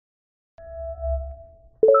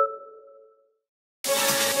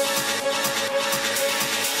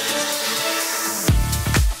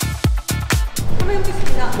한번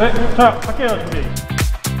해보겠습니다. 네, 자, 갈게요, 준비.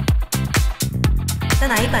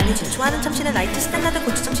 난 아이브 안유진. 좋아하는 참치는 라이트 스탠다드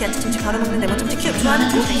고추 참치, 야채 참치, 바로 먹는 레몬 참치 큐브. 좋아하는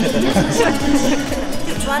참치 레시피는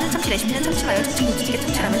좋아하는 참치 레시피는 참치 마요, 참치 김치찌개,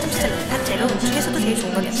 참치 라면, 참치 샐러드 다 재료 중에서도 제일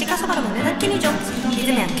좋은 건 역시 가서 바로 먹는 한 캔이죠.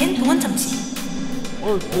 믿음의 한 캔 동원참치.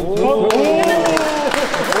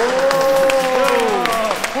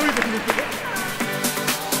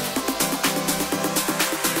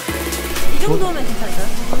 이 정도면 괜찮을까요?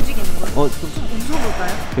 움직이는 거. 좀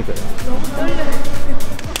웃어볼까요? 그러니까요. 너무 떨려요.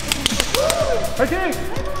 파이팅!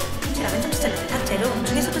 참치 라면, 참치 샐러드 다 재료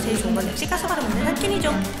중에서도 제일 좋은 건 역시 가서 바로 먹는 한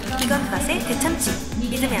캔이죠. 이건 맛의 대참치.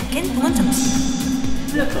 믿음의 한 캔 동원참치.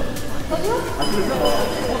 틀렸어.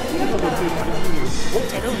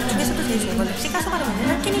 재료 중에서도 제일 좋은 건 역시 가서 바로 먹는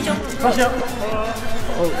한 캔이죠. 다시요.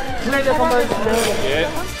 슬라이드 한번 해주세요. 예.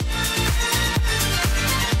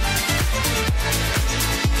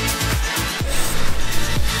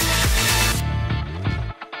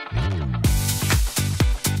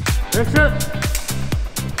 액션!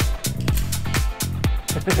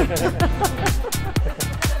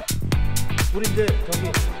 우리 이제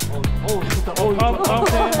저기 좋다. 다음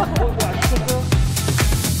팬. 안 찍혔어?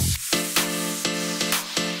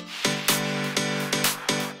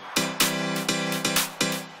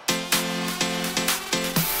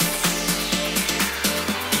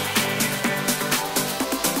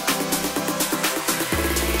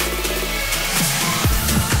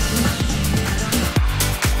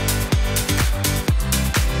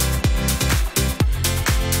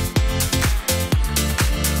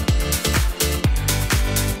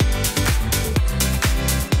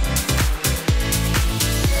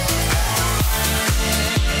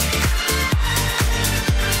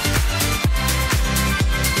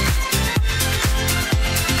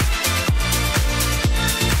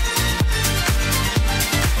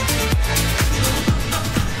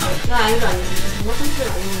 난 아이브 안유진. 정말 참치를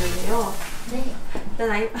많이 먹는데요. 네.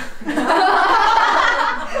 난 아이브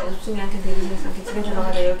연습 중에 한 캔, 대기실에서 한 캔, 집에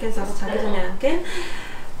들어가다 10캔 싸서 자기 전에 한 캔.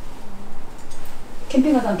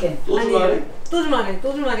 캠핑 가서 한 캔. 아니, 또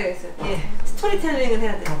주말에 했어요. 예. 스토리텔링을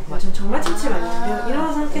해야 돼요. 전 정말 참치를 많이 먹는데요.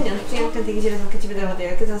 일어나서 한 캔, 연습 중에 한 캔, 대기실에서 한 캔, 집에 들어가다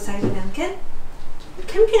 10캔 싸서 자기 전에 한 캔.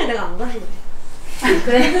 캠핑을 내가 안 가서 그래.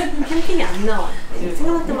 그래? 캠핑이 안 나와.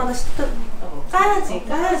 생각날 때마다 시도 까야지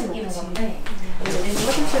먹지. 정말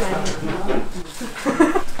참치를 많이 먹는데요.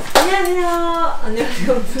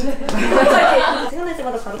 안녕하세요. 생각날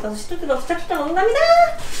때마다 바로 가서 시도 때도 없이 짝짝 먹는답니다.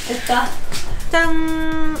 됐다.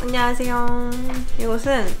 짠! 안녕하세요.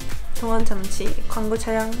 이곳은 동원참치 광고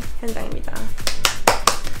촬영 현장입니다.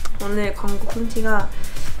 오늘 광고 콘티가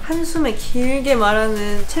한숨에 길게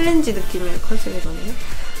말하는 챌린지 느낌의 컨셉이거든요.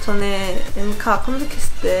 전에 엠카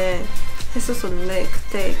컴백했을 때 했었었는데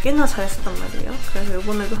그때 꽤나 잘했었단 말이에요. 그래서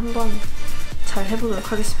이번에도 한번 잘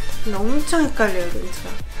해보도록 하겠습니다. 근데 엄청 헷갈려요, 멘트가.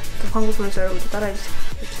 또 광고 보면서 여러분도 따라해주세요.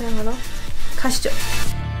 촬영하러 가시죠.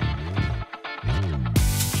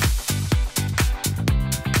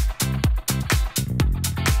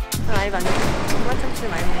 난 아이브 안유진 정말 참치를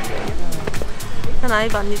많이 먹는데요. 난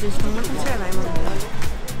아이브 안유진 정말 참치를 많이 먹는데요.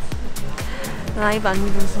 난 아이브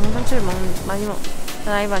안유진 정말 참치를 많이 먹.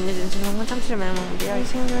 난 아이브 안유진 정말 참치를 많이 먹는데요.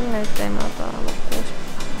 생각날 때마다 먹고 싶다.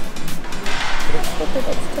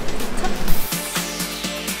 그때가 진짜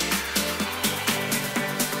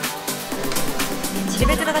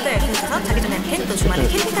집에 들어가다 10캔 사서 자기 전에 한 캔, 또 주말에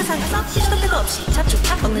캠핑 가서 한 가서 시도 때도 없이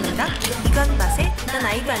차축차 먹는다. 이건 맛에 난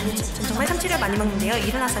아이브 안유진. 전 정말 참치를 많이 먹는데요.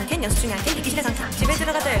 일어나서 한 캔, 연습 중에 한 캔, 대기실에서 한 캔. 집에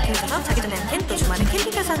들어가다 10캔 사서 자기 전에 한 캔, 또 주말에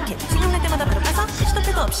캠핑 가서 한 캔. 생각날 때마다 바로 가서 시도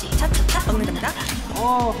때도 없이 차축차 먹는답니다.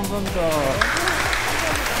 감사합니다.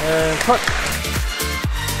 네, 컷!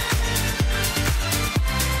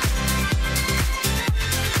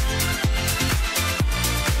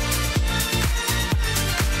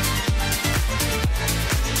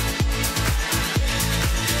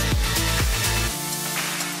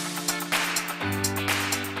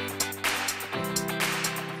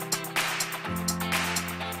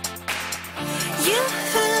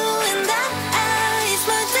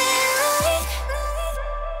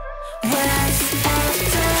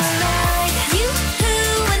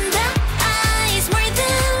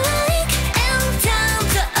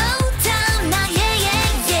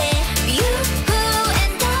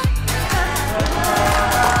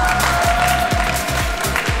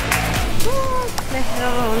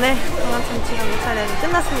 여러분, 오늘 동원참치 광고 촬영이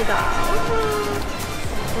끝났습니다.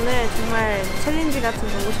 오늘 정말 챌린지 같은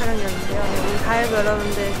광고 촬영이었는데요. 우리 다이브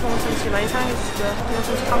여러분들 동원참치 많이 사랑해주시고요.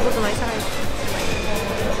 동원참치 광고도 많이 사랑해주시고요.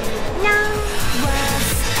 안녕!